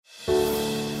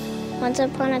Once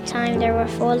upon a time, there were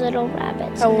 4 little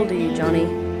rabbits. How old are you, Johnny?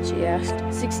 She asked.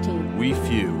 16. We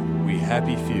few, we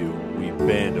happy few, we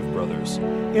band of brothers.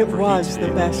 It was the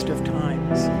best of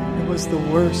times. It was the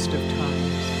worst of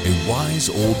times. A wise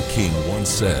old king once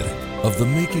said, "Of the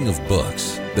making of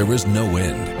books, there is no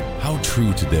end." How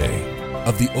true today.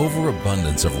 Of the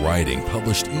overabundance of writing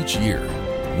published each year,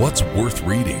 what's worth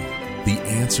reading? The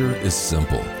answer is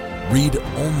simple. Read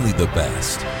only the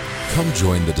best. Come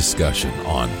join the discussion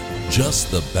on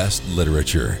Just the Best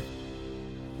Literature.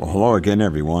 Well, hello again,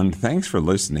 everyone. Thanks for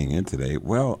listening in today.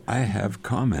 Well, I have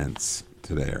comments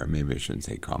today, or maybe I shouldn't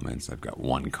say comments. I've got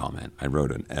one comment. I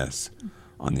wrote an S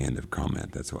on the end of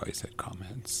comment. That's why I said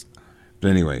comments.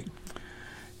 But anyway,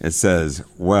 it says,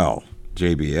 well,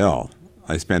 JBL,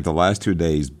 I spent the last 2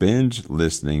 days binge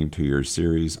listening to your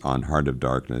series on Heart of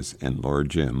Darkness and Lord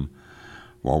Jim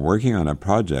while working on a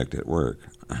project at work.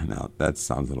 Now, that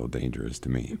sounds a little dangerous to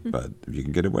me, but if you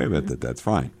can get away with it, that's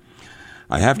fine.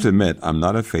 I have to admit, I'm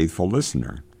not a faithful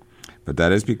listener, but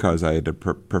that is because I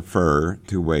prefer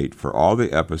to wait for all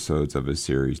the episodes of a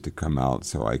series to come out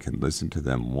so I can listen to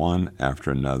them one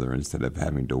after another instead of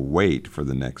having to wait for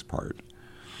the next part.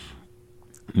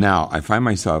 Now, I find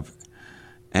myself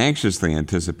anxiously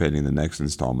anticipating the next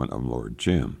installment of Lord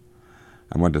Jim.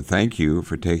 I want to thank you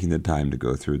for taking the time to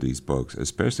go through these books,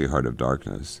 especially Heart of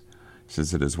Darkness,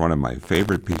 since it is one of my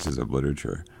favorite pieces of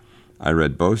literature. I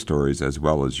read both stories as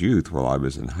well as youth while I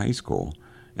was in high school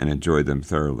and enjoyed them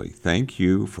thoroughly. Thank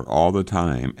you for all the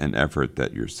time and effort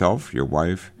that yourself, your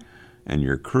wife, and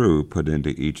your crew put into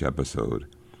each episode.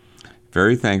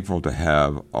 Very thankful to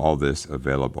have all this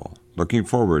available. Looking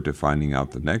forward to finding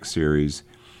out the next series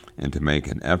and to make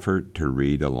an effort to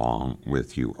read along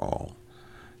with you all.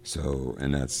 So,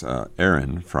 and that's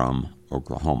Aaron from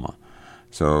Oklahoma.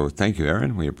 So thank you,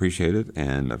 Aaron. We appreciate it.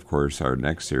 And, of course, our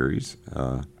next series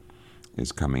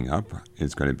is coming up.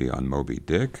 It's going to be on Moby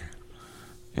Dick.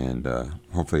 And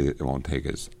hopefully it won't take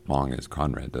as long as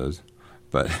Conrad does.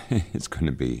 But it's going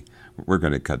to be, we're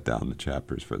going to cut down the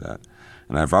chapters for that.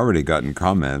 And I've already gotten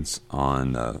comments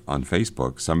on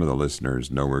Facebook. Some of the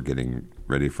listeners know we're getting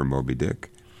ready for Moby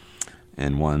Dick.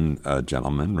 And one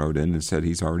gentleman wrote in and said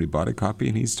he's already bought a copy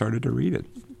and he's started to read it.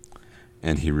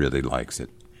 And he really likes it.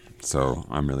 So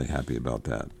I'm really happy about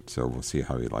that. So we'll see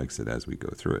how he likes it as we go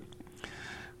through it.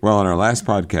 Well, in our last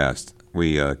podcast,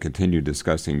 we continued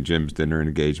discussing Jim's dinner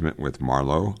engagement with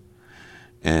Marlowe.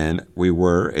 And we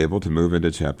were able to move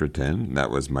into Chapter 10.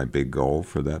 That was my big goal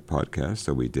for that podcast,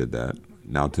 so we did that.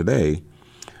 Now today,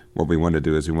 what we want to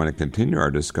do is we want to continue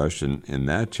our discussion in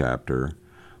that chapter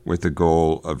with the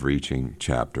goal of reaching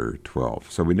Chapter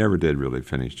 12. So we never did really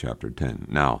finish Chapter 10.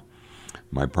 Now,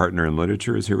 my partner in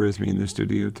literature is here with me in the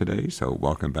studio today, so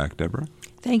welcome back, Deborah.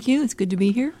 Thank you. It's good to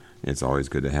be here. It's always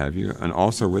good to have you. And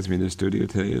also with me in the studio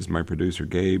today is my producer,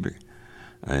 Gabe.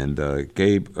 And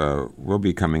Gabe will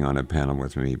be coming on a panel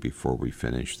with me before we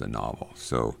finish the novel.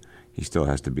 So he still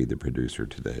has to be the producer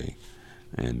today.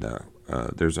 And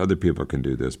there's other people who can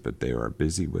do this, but they are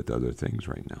busy with other things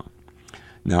right now.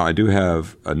 Now, I do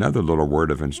have another little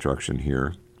word of instruction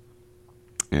here.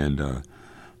 And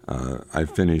I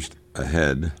finished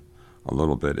ahead a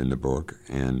little bit in the book.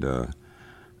 And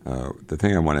the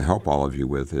thing I want to help all of you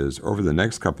with is over the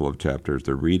next couple of chapters,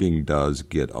 the reading does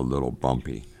get a little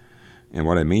bumpy. And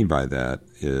what I mean by that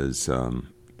is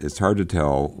it's hard to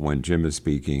tell when Jim is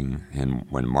speaking and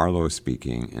when Marlowe is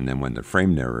speaking and then when the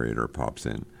frame narrator pops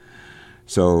in.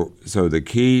 So the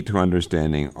key to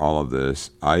understanding all of this,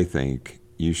 I think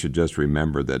you should just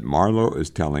remember that Marlowe is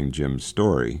telling Jim's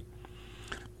story.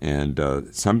 And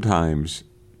sometimes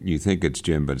you think it's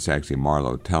Jim, but it's actually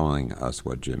Marlowe telling us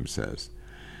what Jim says.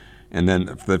 And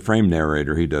then the frame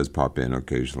narrator, he does pop in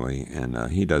occasionally,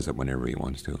 and he does it whenever he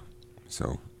wants to.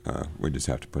 So we just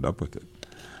have to put up with it.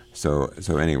 So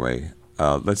anyway,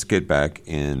 let's get back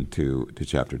into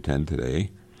Chapter 10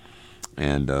 today.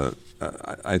 And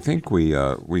I think we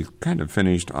kind of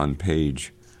finished on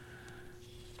page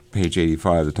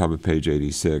 85, the top of page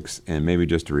 86, and maybe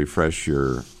just to refresh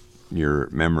your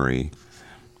memory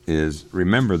is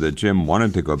remember that Jim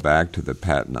wanted to go back to the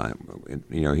Patna.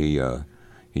 You know,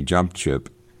 he jumped ship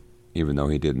even though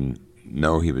he didn't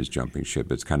know he was jumping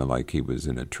ship. It's kind of like he was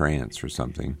in a trance or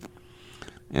something.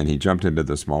 And he jumped into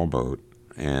the small boat,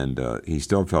 and he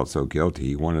still felt so guilty.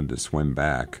 He wanted to swim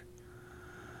back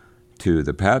to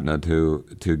the Patna to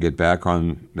get back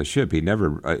on the ship. He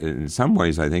never, in some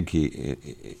ways, I think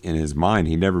in his mind,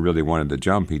 he never really wanted to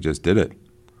jump. He just did it.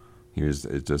 It's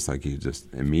just like he was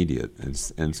just immediate.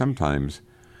 And sometimes,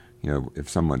 you know, if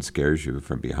someone scares you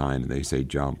from behind and they say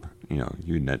jump, you know,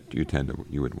 you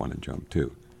would want to jump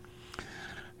too.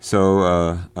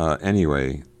 So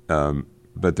anyway,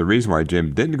 but the reason why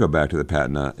Jim didn't go back to the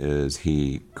Patna is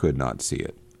he could not see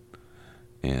it.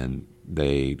 And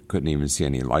they couldn't even see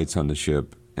any lights on the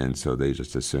ship, and so they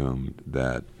just assumed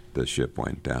that the ship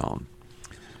went down.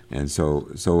 And so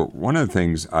one of the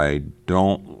things I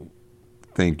don't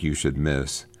think you should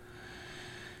miss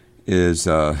is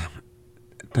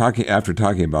after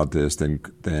talking about this, then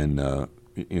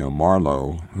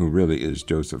Marlowe, who really is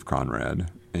Joseph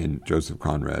Conrad, and Joseph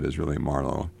Conrad is really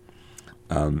Marlowe,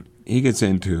 he gets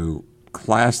into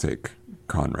classic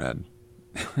Conrad,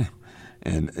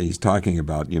 and he's talking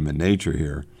about human nature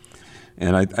here.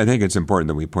 And I think it's important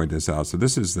that we point this out. So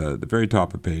this is the very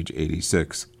top of page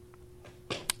 86.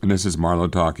 And this is Marlowe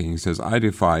talking. He says, I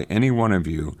defy any one of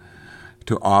you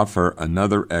to offer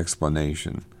another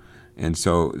explanation. And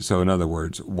so in other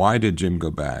words, why did Jim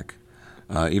go back?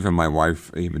 Even my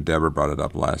wife, even Deborah brought it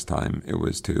up last time. It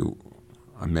was to,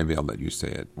 maybe I'll let you say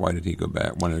it. Why did he go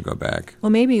back? Wanted to go back?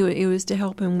 Well, maybe it was to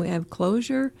help him have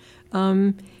closure.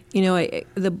 Right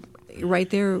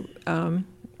there,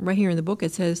 right here in the book,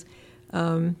 it says,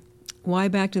 why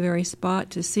back to the very spot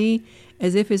to see,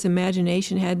 as if his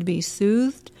imagination had to be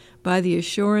soothed by the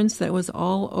assurance that it was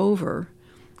all over,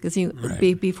 because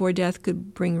before death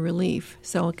could bring relief.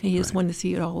 So he just wanted to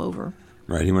see it all over.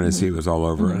 Right, he wanted to see it was all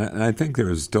over. And I think there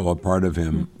was still a part of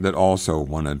him that also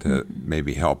wanted to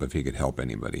maybe help if he could help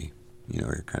anybody,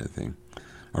 kind of thing.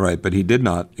 All right, but he did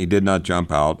not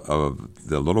jump out of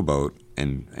the little boat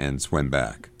and swim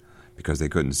back because they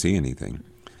couldn't see anything.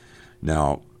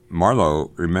 Now,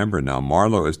 Marlowe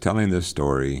is telling this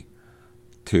story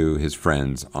to his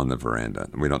friends on the veranda.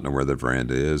 We don't know where the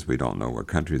veranda is. We don't know what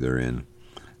country they're in.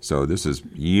 So this is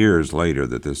years later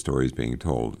that this story is being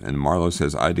told. And Marlowe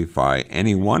says, I defy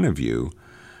any one of you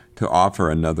to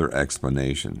offer another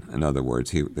explanation. In other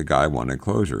words, the guy wanted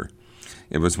closure.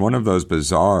 It was one of those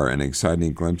bizarre and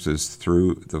exciting glimpses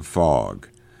through the fog.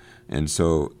 And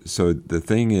so the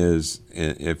thing is,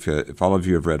 if all of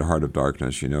you have read Heart of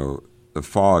Darkness, the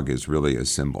fog is really a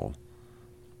symbol.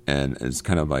 And it's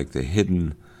kind of like the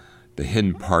hidden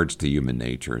parts to human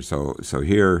nature. So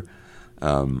here,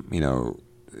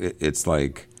 it's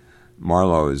like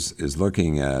Marlowe is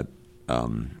looking at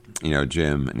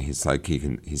Jim, and he's like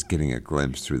he's getting a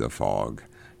glimpse through the fog.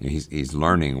 He's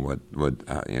learning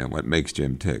what makes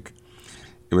Jim tick.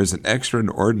 It was an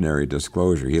extraordinary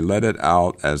disclosure. He let it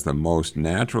out as the most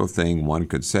natural thing one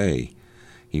could say.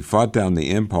 He fought down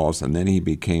the impulse, and then he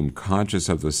became conscious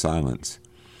of the silence.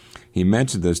 He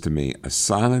mentioned this to me, a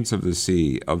silence of the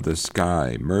sea, of the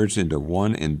sky, merged into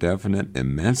one indefinite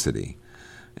immensity.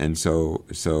 And so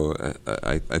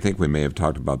I think we may have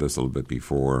talked about this a little bit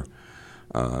before.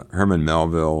 Herman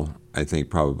Melville, I think,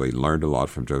 probably learned a lot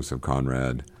from Joseph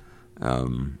Conrad.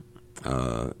 And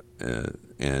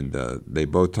they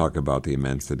both talk about the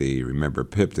immensity. Remember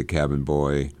Pip the cabin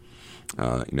boy,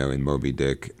 in Moby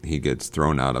Dick, he gets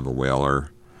thrown out of a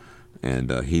whaler, and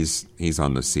he's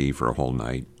on the sea for a whole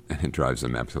night, and it drives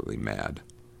him absolutely mad.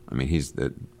 I mean,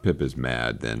 Pip is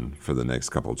mad then for the next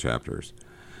couple chapters.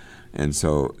 And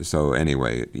so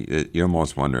anyway, you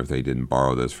almost wonder if they didn't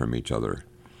borrow this from each other.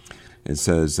 It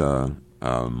says, let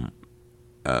me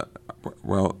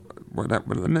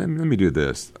do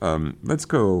this. Let's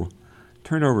go,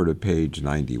 turn over to page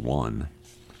 91,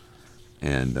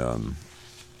 and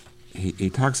he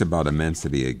talks about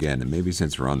immensity again, and maybe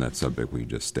since we're on that subject, we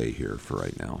just stay here for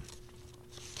right now.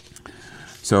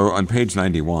 So on page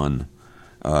 91,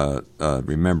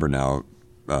 remember now,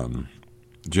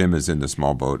 Jim is in the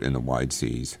small boat in the wide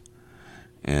seas.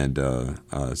 And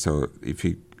so if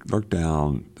you look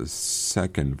down the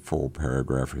second full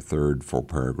paragraph or third full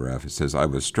paragraph, it says, I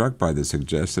was struck by the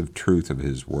suggestive truth of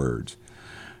his words.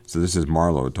 So this is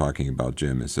Marlowe talking about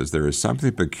Jim. It says, there is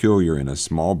something peculiar in a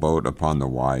small boat upon the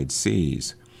wide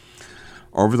seas.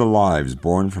 Over the lives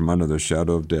born from under the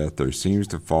shadow of death, there seems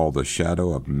to fall the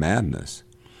shadow of madness.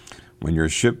 When your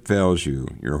ship fails you,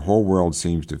 your whole world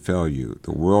seems to fail you.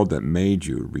 The world that made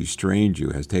you, restrained you,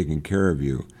 has taken care of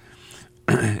you.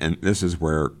 And this is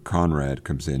where Conrad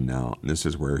comes in now. This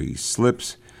is where he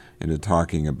slips into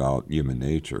talking about human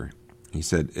nature. He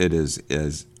said, it is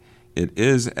as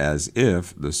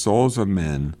if the souls of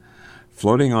men,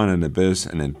 floating on an abyss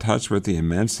and in touch with the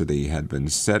immensity, had been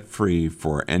set free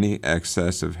for any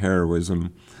excess of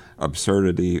heroism,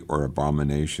 absurdity, or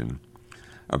abomination.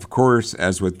 Of course,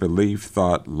 as with belief,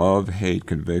 thought, love, hate,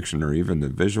 conviction, or even the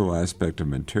visual aspect of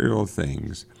material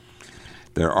things,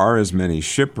 there are as many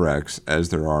shipwrecks as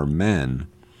there are men,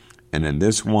 and in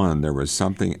this one there was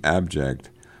something abject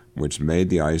which made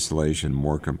the isolation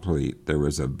more complete. There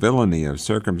was a villainy of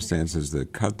circumstances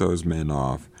that cut those men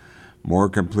off more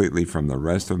completely from the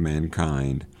rest of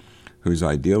mankind whose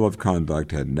ideal of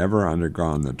conduct had never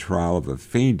undergone the trial of a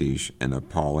fiendish and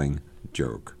appalling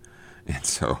joke. And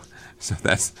so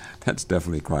that's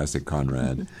definitely classic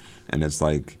Conrad. And it's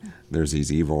like there's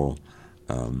these evil,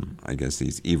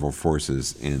 these evil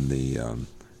forces in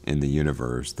the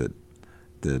universe that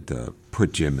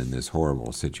put Jim in this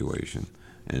horrible situation.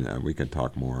 And we can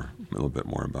talk a little bit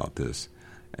more about this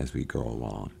as we go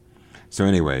along. So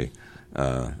anyway,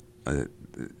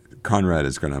 Conrad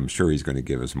I'm sure he's going to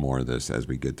give us more of this as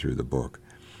we get through the book.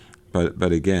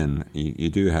 But again, you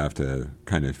do have to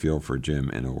kind of feel for Jim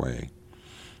in a way.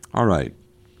 All right.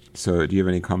 So do you have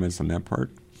any comments on that part,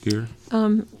 dear?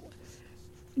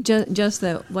 Just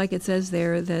that, like it says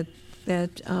there, that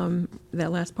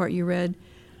last part you read,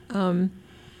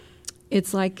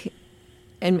 it's like,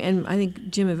 and I think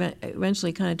Jim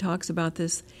eventually kind of talks about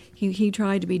this. He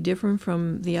tried to be different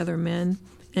from the other men,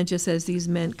 and it just says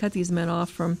cut these men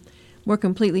off more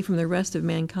completely from the rest of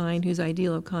mankind, whose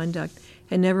ideal of conduct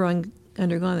had never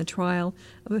undergone the trial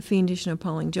of a fiendish and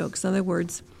appalling joke. So in other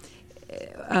words,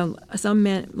 a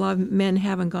lot of men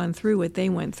haven't gone through what they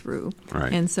went through,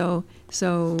 right. And so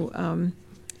it's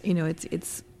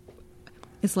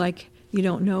like you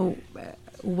don't know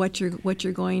what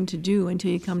you're going to do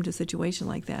until you come to a situation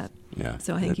like that. Yeah.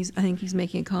 So I think he's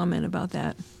making a comment about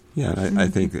that. Yeah, and I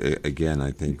think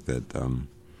that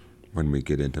when we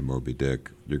get into Moby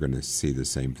Dick, you're going to see the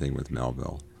same thing with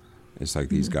Melville. It's like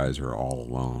these guys are all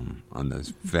alone on this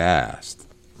vast,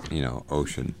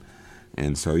 ocean.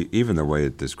 And so even the way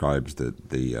it describes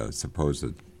the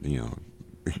supposed,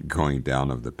 going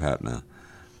down of the Patna,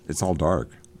 it's all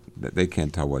dark. They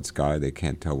can't tell what sky, they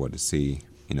can't tell what to see.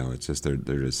 It's just they're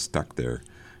just stuck there.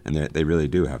 And they really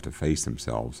do have to face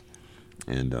themselves.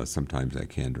 And sometimes that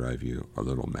can drive you a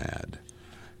little mad.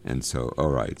 And so, all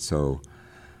right, so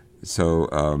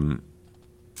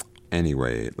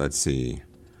anyway, let's see.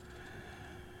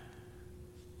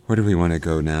 Where do we want to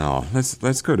go now?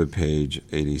 Let's go to page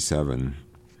 87,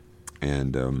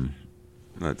 and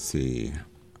let's see.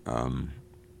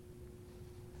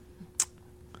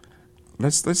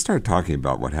 Let's start talking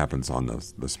about what happens on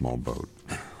the small boat.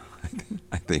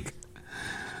 I think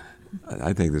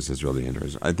this is really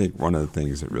interesting. I think one of the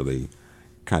things that really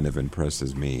kind of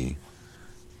impresses me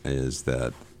is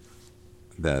that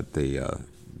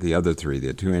the other three,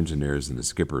 the two engineers and the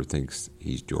skipper, thinks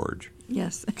he's George.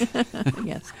 Yes.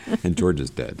 Yes. And George is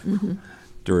dead.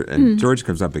 Mm-hmm. George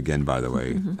comes up again, by the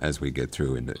way, as we get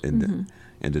through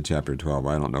into chapter 12.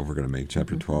 I don't know if we're going to make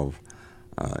chapter 12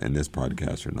 in this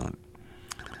podcast or not.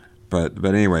 But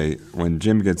anyway, when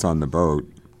Jim gets on the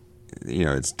boat,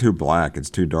 it's too black, it's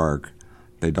too dark.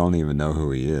 They don't even know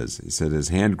who he is. He said his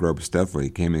hand groped stealthily,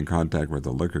 came in contact with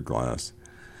a liquor glass,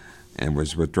 and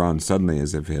was withdrawn suddenly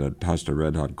as if he had touched a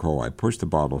red-hot coal. I pushed the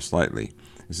bottle slightly.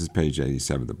 This is page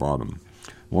 87 at the bottom.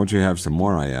 Won't you have some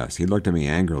more, I asked. He looked at me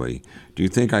angrily. Do you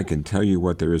think I can tell you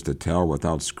what there is to tell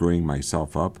without screwing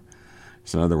myself up?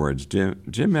 So in other words,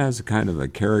 Jim has a kind of a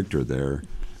character there,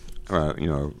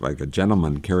 like a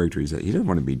gentleman character. He doesn't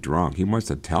want to be drunk. He wants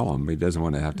to tell him, but he doesn't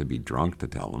want to have to be drunk to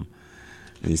tell him.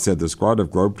 And he said the squad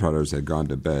of globetrotters had gone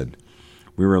to bed.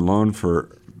 We were alone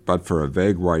but for a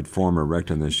vague white form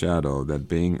erect in the shadow that,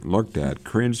 being looked at,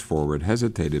 cringed forward,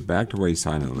 hesitated, backed away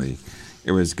silently.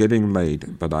 It was getting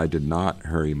late, but I did not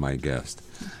hurry my guest.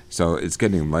 So it's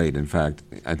getting late. In fact,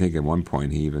 I think at one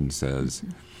point he even says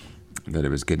that it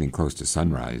was getting close to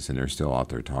sunrise, and they're still out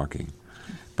there talking.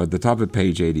 But the top of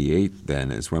page 88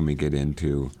 then is when we get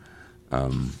into,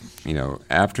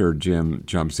 after Jim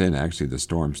jumps in, actually the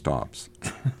storm stops.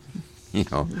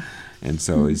 And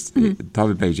so top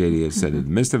of page 88 said, in the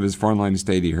midst of his foreign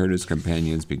state, he heard his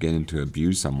companions beginning to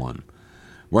abuse someone.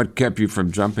 What kept you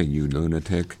from jumping, you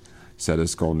lunatic? Said a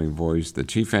scolding voice. The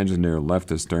chief engineer left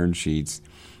the stern sheets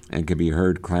and could be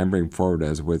heard clambering forward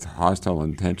as with hostile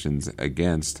intentions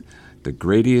against the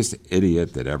greatest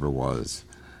idiot that ever was.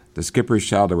 The skipper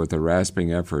shouted with a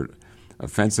rasping effort,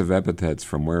 offensive epithets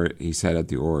from where he sat at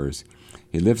the oars.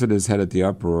 He lifted his head at the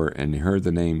uproar and heard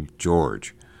the name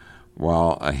George,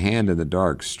 while a hand in the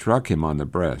dark struck him on the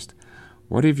breast.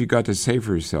 What have you got to say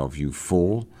for yourself, you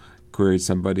fool? Queried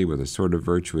somebody with a sort of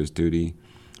virtuous duty.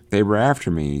 They were after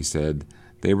me, he said.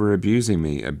 They were abusing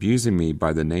me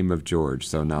by the name of George.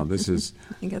 So now this is...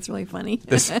 I think that's really funny.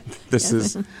 This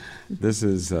is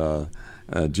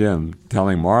Jim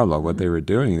telling Marlowe what they were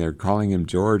doing. They're calling him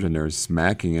George, and they're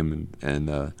smacking him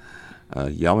and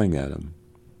yelling at him.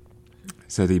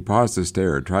 Said he paused to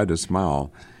stare, tried to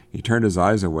smile. He turned his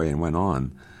eyes away and went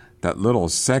on. That little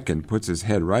second puts his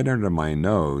head right under my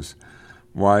nose.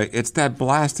 Why, it's that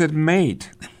blasted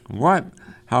mate. What?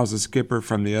 How's the skipper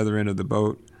from the other end of the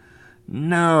boat?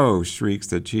 "No!" shrieks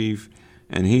the chief,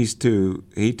 and he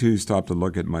too stopped to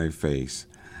look at my face.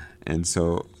 And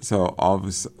so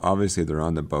obviously they're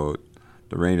on the boat,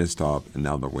 the rain has stopped, and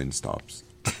now the wind stops.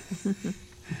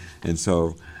 And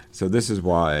so this is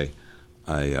why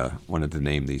I wanted to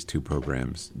name these two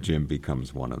programs. Jim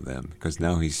becomes one of them, because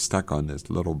now he's stuck on this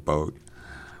little boat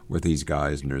with these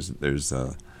guys, and there's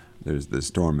the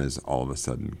storm is all of a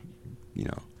sudden,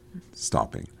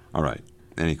 stopping. All right.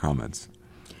 Any comments?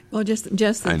 Well,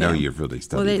 just I know you've really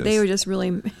studied this. Well, they were just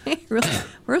really.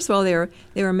 First of all, they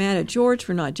were mad at George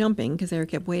for not jumping because they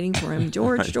kept waiting for him.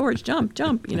 George, right. George, jump,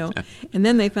 And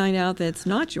then they find out that it's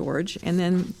not George, and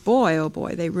then boy, oh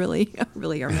boy, they really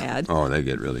are mad. Oh, they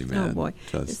get really mad. Oh boy.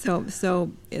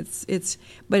 So it's.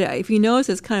 But if you notice,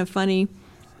 it's kind of funny.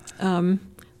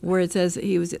 Where it says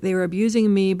they were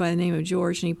abusing me by the name of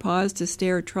George, and he paused to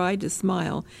stare, tried to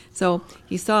smile. So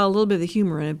he saw a little bit of the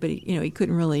humor in it, but he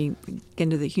couldn't really get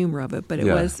into the humor of it. But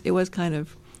it was kind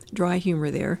of dry humor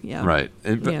there. Yeah. Right.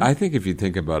 But I think if you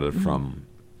think about it from,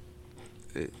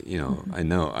 I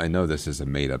know this is a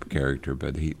made up character,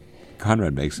 but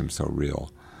Conrad makes him so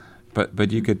real.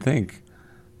 But you could think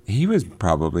he was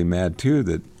probably mad too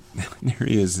that there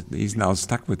he is. He's now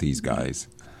stuck with these guys.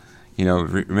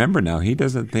 Remember now, he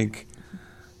doesn't think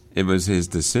it was his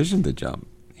decision to jump.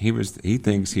 He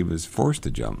thinks he was forced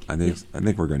to jump. I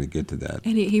think we're going to get to that.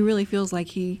 And he really feels like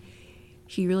he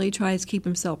really tries to keep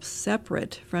himself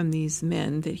separate from these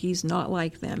men, that he's not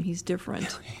like them. He's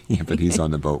different. Yeah, but he's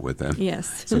on the boat with them.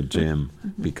 Yes. So Jim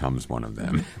becomes one of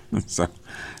them. So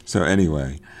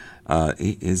anyway,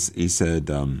 he said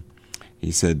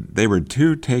they were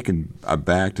too taken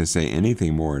aback to say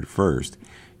anything more at first.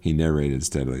 He narrated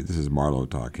steadily. This is Marlowe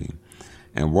talking.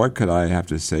 And what could I have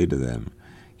to say to them?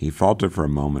 He faltered for a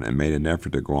moment and made an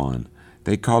effort to go on.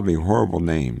 They called me horrible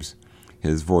names,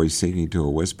 his voice sinking to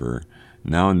a whisper,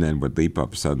 now and then would leap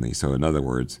up suddenly. So in other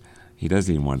words, he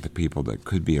doesn't even want the people that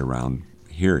could be around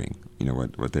hearing,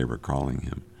 what they were calling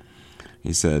him.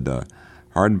 He said,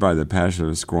 hardened by the passion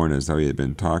of scorn as though he had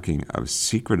been talking of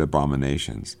secret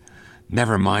abominations.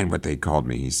 Never mind what they called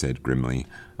me, he said grimly.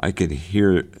 I could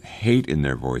hear hate in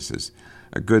their voices.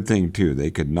 A good thing, too. They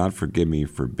could not forgive me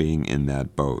for being in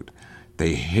that boat.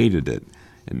 They hated it.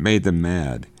 It made them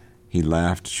mad. He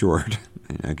laughed short.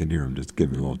 I can hear him just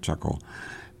give a little chuckle.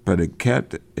 But it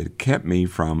kept me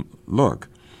from... Look,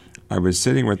 I was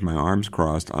sitting with my arms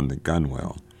crossed on the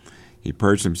gunwale. He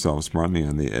perched himself smartly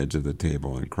on the edge of the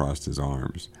table and crossed his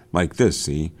arms. Like this,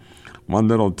 see? One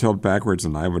little tilt backwards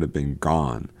and I would have been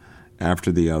gone.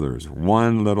 After the others.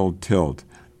 One little tilt.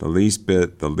 The least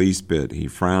bit. He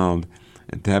frowned,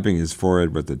 and tapping his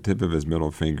forehead with the tip of his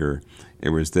middle finger, it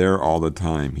was there all the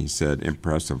time, he said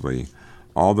impressively.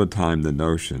 All the time the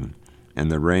notion.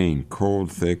 And the rain,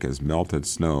 cold, thick as melted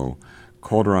snow,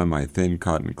 colder on my thin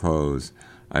cotton clothes.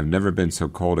 I've never been so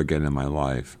cold again in my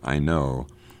life, I know.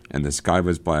 And the sky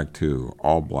was black, too,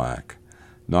 all black.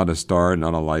 Not a star,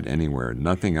 not a light anywhere,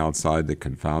 nothing outside that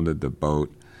confounded the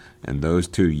boat, and those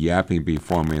two yapping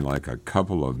before me like a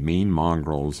couple of mean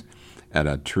mongrels at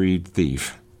a treed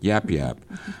thief. Yap, yap.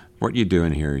 What you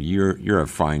doing here? You're a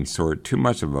fine sort. Too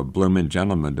much of a bloomin'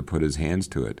 gentleman to put his hands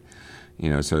to it.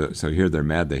 So here they're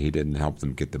mad that he didn't help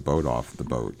them get the boat off the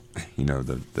boat.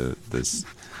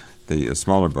 The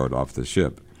smaller boat off the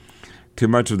ship. Too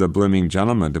much of the blooming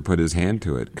gentleman to put his hand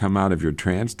to it. Come out of your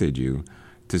trance, did you?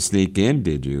 To sneak in,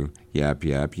 did you? Yap,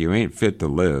 yap. You ain't fit to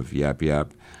live. Yap,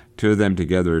 yap. Two of them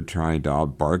together trying to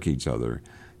outbark each other.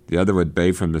 The other would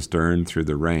bay from the stern through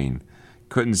the rain.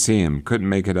 Couldn't see him, couldn't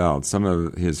make it out. Some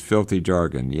of his filthy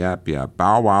jargon. Yap, yap.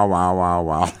 Bow, wow, wow, wow,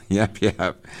 wow. Yap,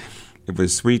 yap. It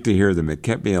was sweet to hear them. It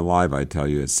kept me alive, I tell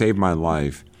you. It saved my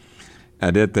life.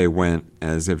 At it they went,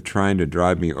 as if trying to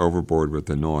drive me overboard with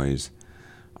the noise.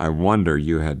 I wonder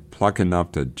you had pluck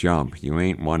enough to jump. You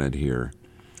ain't wanted here.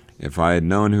 If I had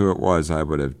known who it was, I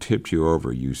would have tipped you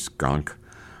over, you skunk.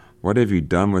 What have you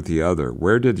done with the other?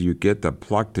 Where did you get the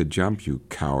pluck to jump, you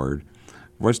coward?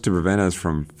 What's to prevent us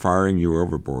from firing you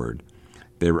overboard?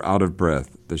 They were out of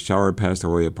breath. The shower passed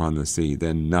away upon the sea.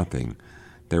 Then nothing.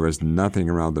 There was nothing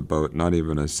around the boat, not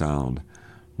even a sound.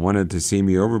 Wanted to see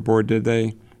me overboard, did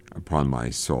they? Upon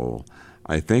my soul.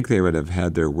 I think they would have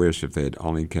had their wish if they had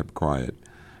only kept quiet.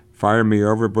 Fire me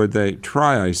overboard, they?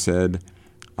 Try, I said.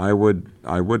 I would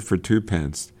for 2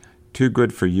 pence. Too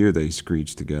good for you, they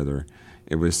screeched together.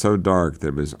 It was so dark that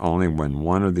it was only when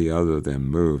one or the other of them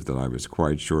moved that I was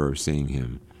quite sure of seeing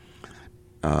him.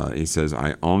 He says,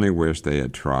 I only wish they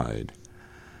had tried.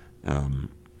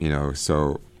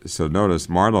 So notice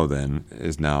Marlowe then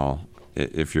is now,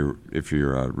 if you're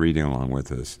reading along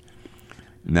with us,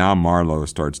 now Marlowe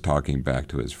starts talking back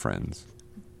to his friends.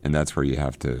 And that's where you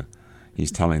have to,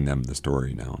 he's telling them the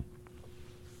story now.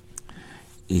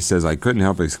 He says, I couldn't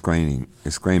help exclaiming,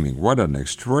 what an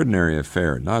extraordinary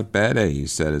affair. Not bad, eh? He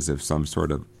said, as if some sort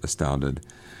of astounded.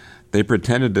 They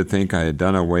pretended to think I had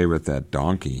done away with that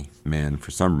donkey man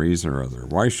for some reason or other.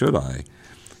 Why should I?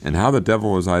 And how the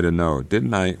devil was I to know?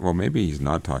 Didn't I? Well, maybe he's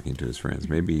not talking to his friends.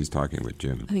 Maybe he's talking with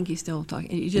Jim. I think he's still talking.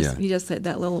 He just said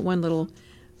that one little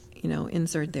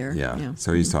insert there. Yeah.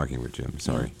 So he's talking with Jim.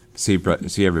 Sorry. Yeah.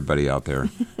 See everybody out there.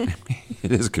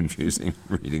 It is confusing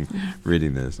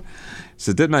reading this.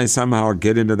 So didn't I somehow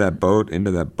get into that boat?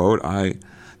 The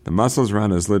muscles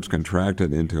around his lips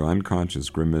contracted into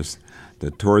unconscious grimace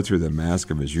that tore through the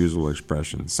mask of his usual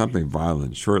expression, something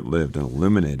violent, short-lived, and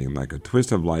illuminating, like a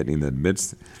twist of lightning that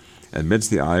admits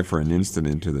the eye for an instant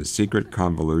into the secret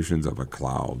convolutions of a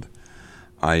cloud.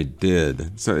 I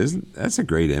did. So that's a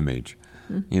great image.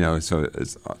 Mm-hmm. So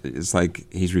it's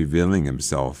like he's revealing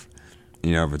himself.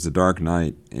 If it's a dark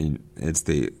night, and it's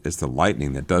the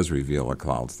lightning that does reveal the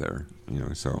clouds there.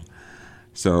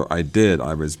 So I did.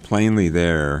 I was plainly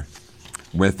there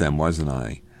with them, wasn't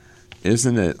I?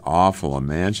 Isn't it awful a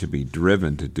man should be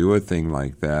driven to do a thing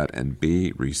like that and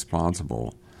be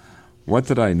responsible? What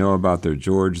did I know about their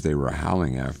George they were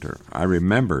howling after? I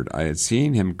remembered I had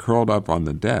seen him curled up on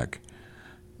the deck.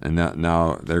 And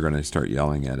now they're going to start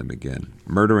yelling at him again.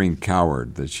 Murdering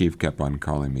coward, the chief kept on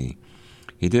calling me.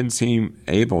 He didn't seem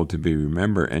able to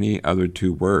remember any other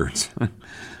two words.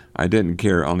 I didn't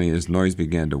care, only his noise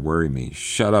began to worry me.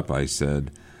 Shut up, I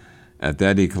said. At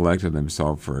that he collected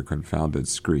himself for a confounded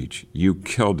screech. You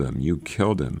killed him, you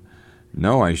killed him.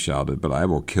 No, I shouted, but I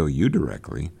will kill you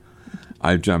directly.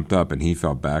 I jumped up, and he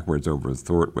fell backwards over a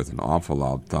thwart with an awful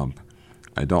loud thump.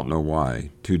 I don't know why.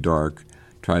 Too dark.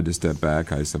 Tried to step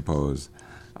back, I suppose.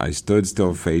 I stood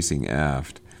still facing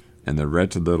aft, and the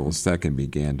wretched little second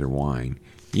began to whine.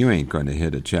 You ain't going to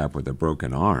hit a chap with a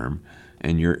broken arm,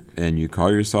 and you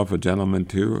call yourself a gentleman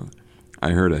too?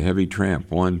 I heard a heavy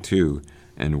tramp, 1, 2,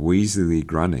 and wheezily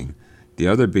grunting. The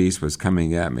other beast was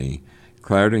coming at me,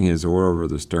 clattering his oar over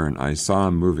the stern. I saw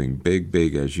him moving,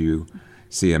 big as you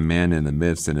see a man in the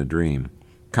midst in a dream.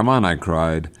 Come on, I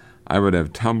cried. I would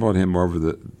have tumbled him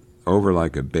over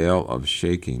like a bale of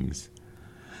shakings.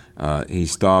 He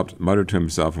stopped, muttered to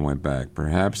himself, and went back.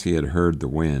 Perhaps he had heard the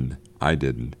wind. I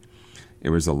didn't. It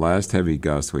was the last heavy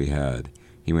gust we had.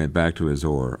 He went back to his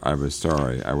oar. I was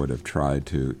sorry. I would have tried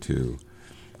to.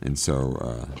 And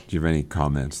so, do you have any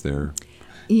comments there?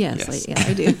 Yes.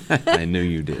 I do. I knew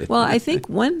you did. Well, I think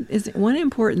one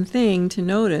important thing to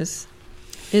notice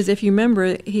is, if you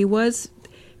remember, he was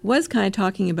kind of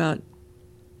talking about,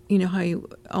 how he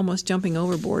almost jumping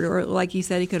overboard, or like he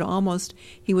said,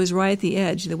 he was right at the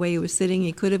edge. The way he was sitting,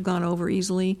 he could have gone over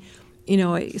easily.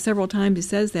 Several times he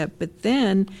says that, but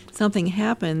then something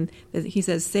happened that he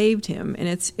says saved him, and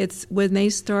it's when they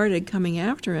started coming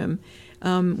after him,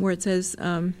 where it says,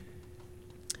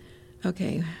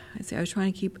 okay, I was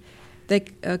trying to keep,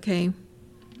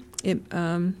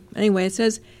 anyway, it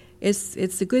says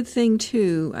it's a good thing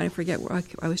too. I forget where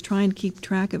I was trying to keep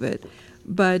track of it,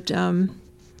 but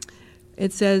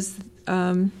it says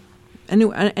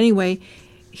anyway,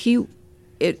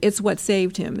 it's what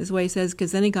saved him, is what he says,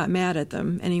 because then he got mad at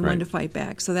them and he wanted to fight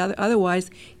back. So that, otherwise,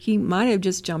 he might have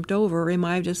just jumped over. He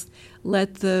might have just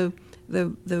let the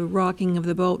rocking of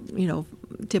the boat,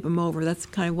 tip him over. That's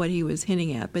kind of what he was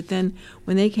hinting at. But then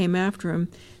when they came after him,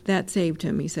 that saved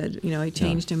him. He said, he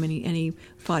changed him and he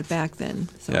fought back then.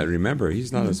 So. Yeah, remember,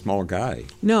 he's not a small guy.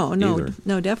 No,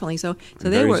 definitely. So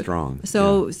they were strong.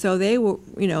 So they were,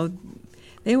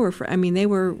 They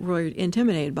were really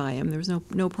intimidated by him. There was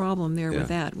no problem there with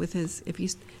that. If he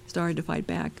started to fight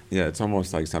back. Yeah, it's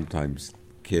almost like sometimes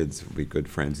kids will be good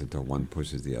friends until one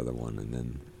pushes the other one,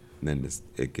 and then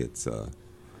it gets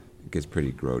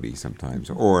pretty grody sometimes.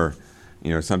 Or,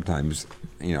 sometimes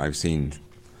I've seen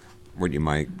what you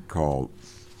might call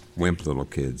wimp little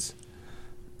kids,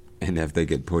 and if they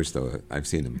get pushed, though, I've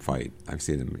seen them fight. I've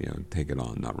seen them take it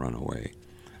on, not run away.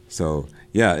 So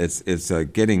yeah, it's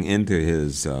getting into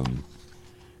his.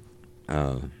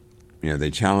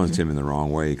 They challenged him in the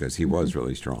wrong way because he was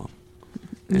really strong,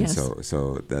 and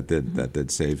so that did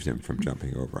save him from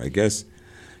jumping over. I guess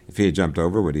if he had jumped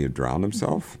over, would he have drowned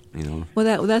himself?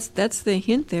 Well, that's the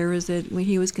hint there, is that when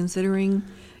he was considering,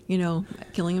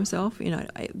 killing himself.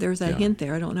 There's that hint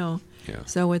there. I don't know. Yeah.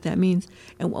 So what that means.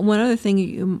 And one other thing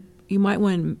you might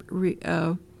want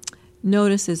to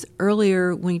notice is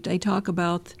earlier when they talk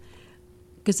about.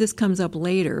 Because this comes up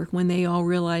later when they all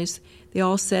realized, they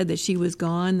all said that she was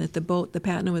gone, that the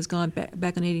Patna was gone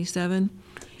back in 87.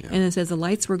 Yeah. And it says the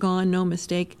lights were gone, no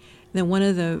mistake. And then one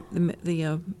of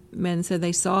the men said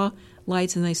they saw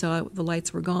lights, and they saw the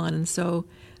lights were gone. And so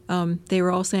they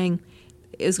were all saying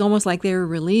it was almost like they were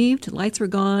relieved. Lights were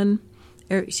gone.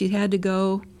 She had to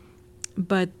go.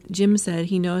 But Jim said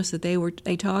he noticed that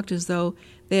they talked as though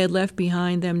they had left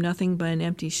behind them nothing but an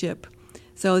empty ship.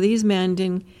 So these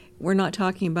men were not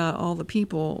talking about all the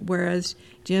people, whereas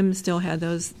Jim still had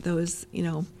those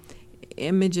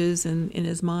images in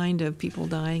his mind of people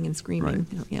dying and screaming.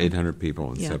 Right. Yeah. 800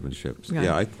 people and 7 ships. Right.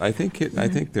 Yeah, I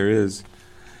think there is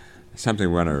something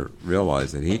we want to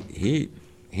realize, that he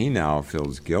now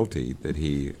feels guilty that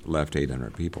he left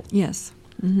 800 people. Yes.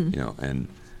 Mm-hmm.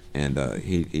 And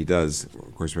he does.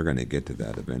 Of course, we're going to get to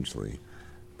that eventually,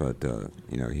 but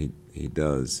he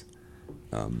does.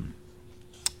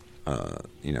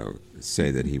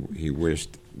 Say that he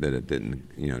wished that it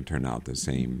didn't turn out the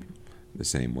same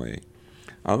way.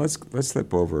 Let's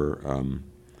flip over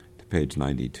to page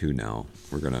 92 now.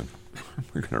 We're gonna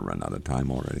run out of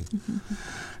time already. Mm-hmm.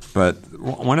 But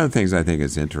one of the things I think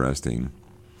is interesting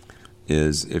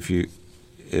is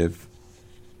if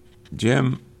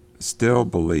Jim still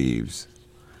believes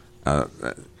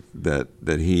that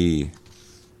he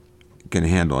can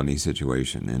handle any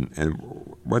situation, and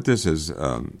what this is,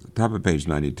 top of page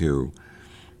 92,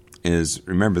 is,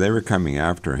 remember, they were coming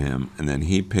after him, and then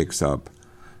he picks up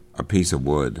a piece of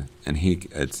wood, and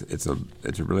it's a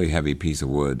really heavy piece of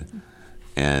wood,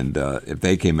 and if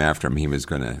they came after him, he was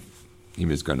gonna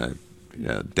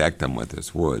deck them with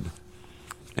this wood,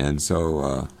 and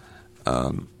so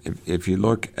if you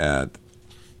look at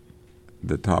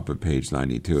the top of page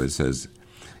 92, it says,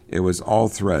 "It was all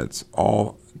threats,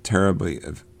 all terribly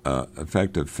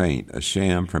effective feint, a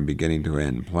sham from beginning to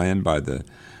end, planned by the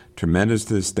tremendous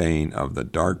disdain of the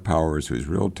dark powers whose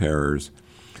real terrors,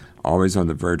 always on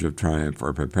the verge of triumph,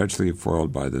 are perpetually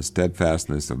foiled by the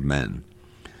steadfastness of men."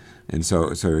 And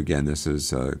so again, this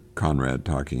is Conrad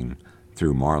talking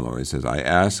through Marlowe. He says, "I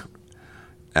asked,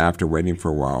 after waiting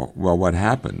for a while, well, what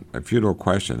happened? A futile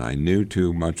question. I knew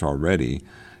too much already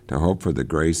to hope for the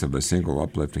grace of a single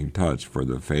uplifting touch, for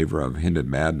the favor of hinted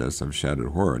madness, of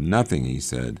shadowed horror. Nothing," he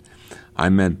said. "I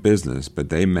meant business, but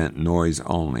they meant noise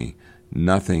only.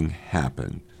 Nothing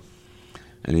happened."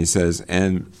 And he says,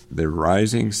 "And the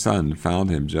rising sun found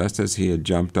him just as he had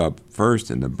jumped up first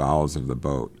in the bowels of the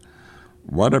boat.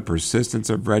 What a persistence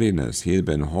of readiness! He had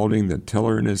been holding the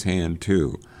tiller in his hand,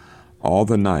 too. All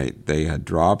the night they had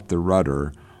dropped the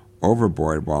rudder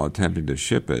overboard while attempting to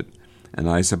ship it, and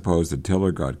I suppose the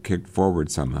tiller got kicked forward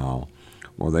somehow,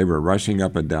 while they were rushing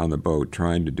up and down the boat,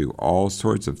 trying to do all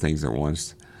sorts of things at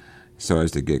once so as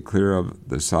to get clear of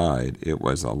the side. It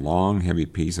was a long, heavy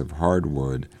piece of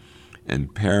hardwood, and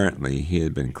apparently he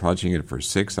had been clutching it for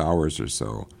 6 hours or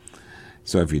so.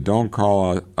 So if you don't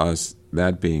call us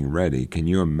that being ready, can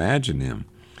you imagine him,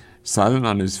 silent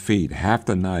on his feet half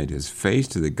the night, his face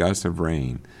to the gusts of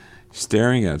rain,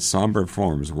 staring at somber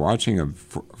forms, watching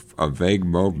of vague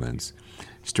movements,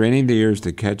 straining the ears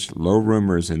to catch low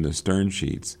rumors in the stern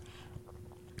sheets?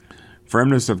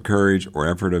 Firmness of courage or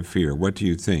effort of fear, what do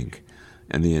you think?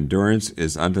 And the endurance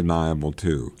is undeniable,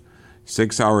 too.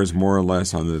 6 hours more or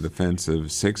less on the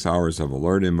defensive, 6 hours of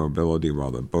alert immobility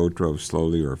while the boat drove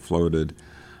slowly or floated,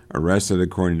 arrested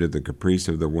according to the caprice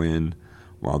of the wind,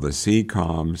 while the sea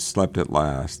calmed, slept at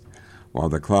last, while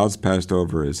the clouds passed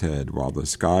over his head, while the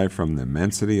sky from the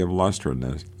immensity of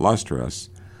lustreless,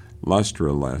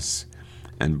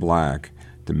 and black,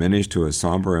 diminished to a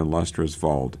somber and lustrous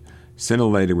vault,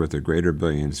 scintillated with the greater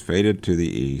brilliance, faded to the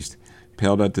east,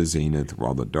 paled at the zenith,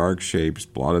 while the dark shapes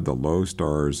blotted the low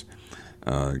stars,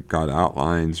 got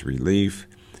outlines, relief,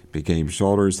 became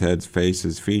shoulders, heads,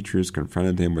 faces, features,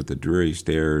 confronted him with the dreary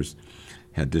stares,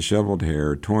 had disheveled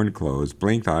hair, torn clothes,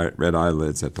 blinked red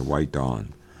eyelids at the white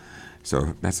dawn."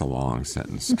 So that's a long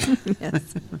sentence.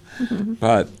 Yes.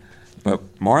 But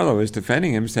Marlowe is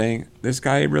defending him, saying this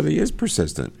guy really is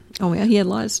persistent. Oh, yeah, he had a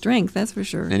lot of strength, that's for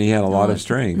sure. And he had a lot of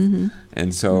strength. Mm-hmm.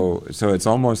 And so it's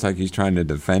almost like he's trying to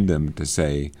defend him, to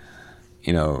say,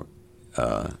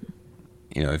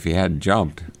 if he hadn't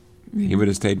jumped, he would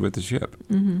have stayed with the ship.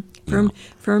 Mm-hmm.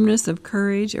 Firmness of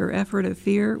courage or effort of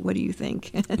fear, what do you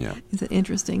think? Yeah. Is it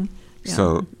interesting? Yeah.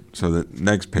 So the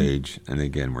next page, and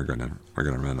again we're gonna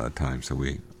run out of time, so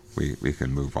we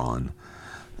can move on.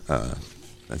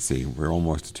 Let's see, we're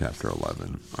almost to chapter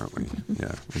 11, aren't we?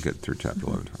 Yeah, we'll get through chapter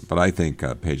 11. But I think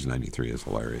page 93 is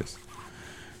hilarious,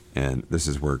 and this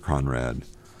is where Conrad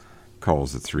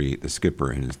calls the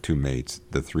skipper and his two mates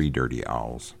the three dirty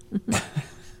owls. But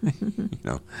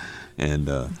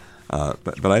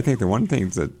I think the one thing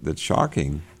that's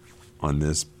shocking on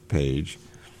this page,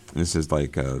 and this is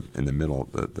like in the middle,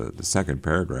 the second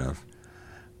paragraph,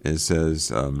 it says,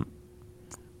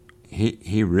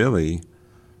 he really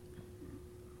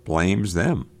blames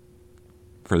them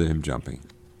for him jumping.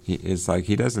 It's like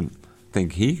he doesn't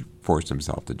think he forced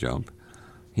himself to jump.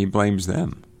 He blames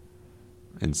them.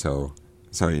 And so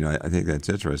I think that's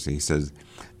interesting. He says,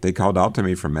 "They called out to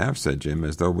me from F," said Jim,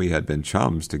 "as though we had been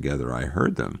chums together. I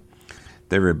heard them.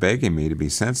 They were begging me to be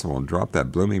sensible and drop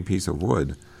that blooming piece of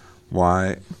wood.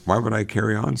 Why would I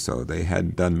carry on so? They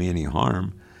hadn't done me any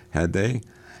harm, had they?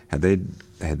 Had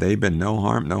they been no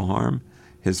harm?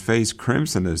 His face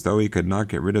crimsoned as though he could not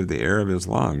get rid of the air of his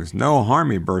lungs. "No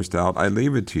harm," he burst out. "I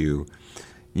leave it to you.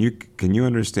 Can you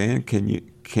understand?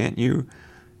 Can't you?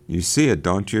 You see it,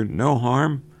 don't you? No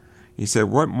harm?" He said,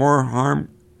 "What more harm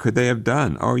could they have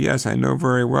done? Oh, yes, I know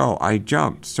very well. I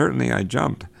jumped. Certainly I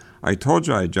jumped. I told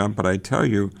you I jumped, but I tell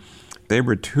you, they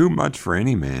were too much for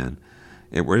any man.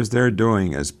 It was their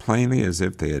doing as plainly as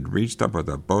if they had reached up with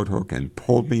a boat hook and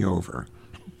pulled me over.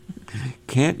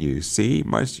 Can't you see?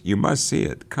 You must see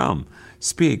it. Come,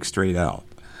 speak straight out."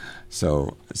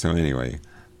 So anyway,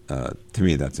 to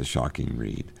me that's a shocking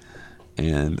read.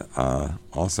 And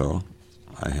also,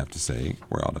 I have to say,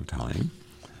 we're out of time.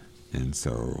 And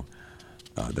so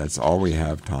that's all we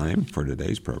have time for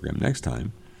today's program. Next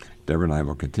time, Deborah and I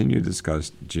will continue to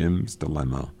discuss Jim's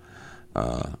dilemma,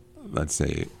 let's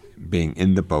say, being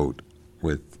in the boat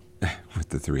with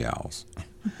the three owls.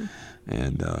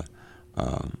 And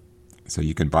so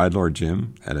you can buy Lord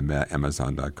Jim at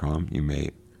Amazon.com. You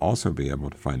may also be able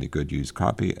to find a good used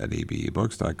copy at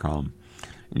abebooks.com.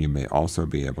 And you may also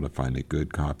be able to find a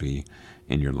good copy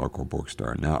in your local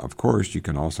bookstore. Now, of course, you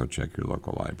can also check your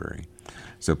local library.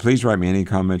 So please write me any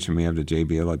comments you may have to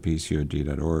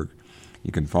jbl@pcog.org.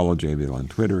 You can follow JBL on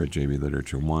Twitter at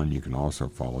JBLiterature1. You can also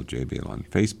follow JBL on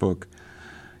Facebook.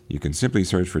 You can simply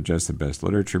search for Just the Best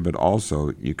Literature, but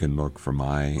also you can look for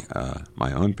my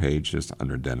own page just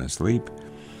under Dennis Leap.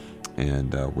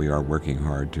 And we are working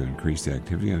hard to increase the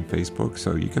activity on Facebook,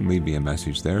 so you can leave me a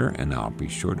message there, and I'll be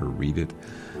sure to read it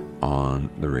on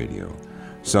the radio.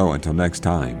 So until next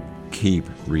time, keep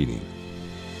reading.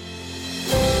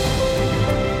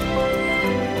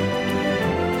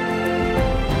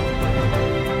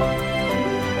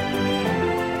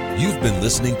 You've been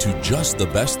listening to Just the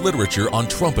Best Literature on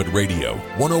Trumpet Radio,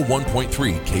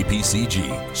 101.3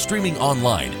 KPCG, streaming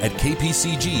online at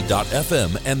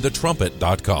kpcg.fm and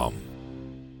thetrumpet.com.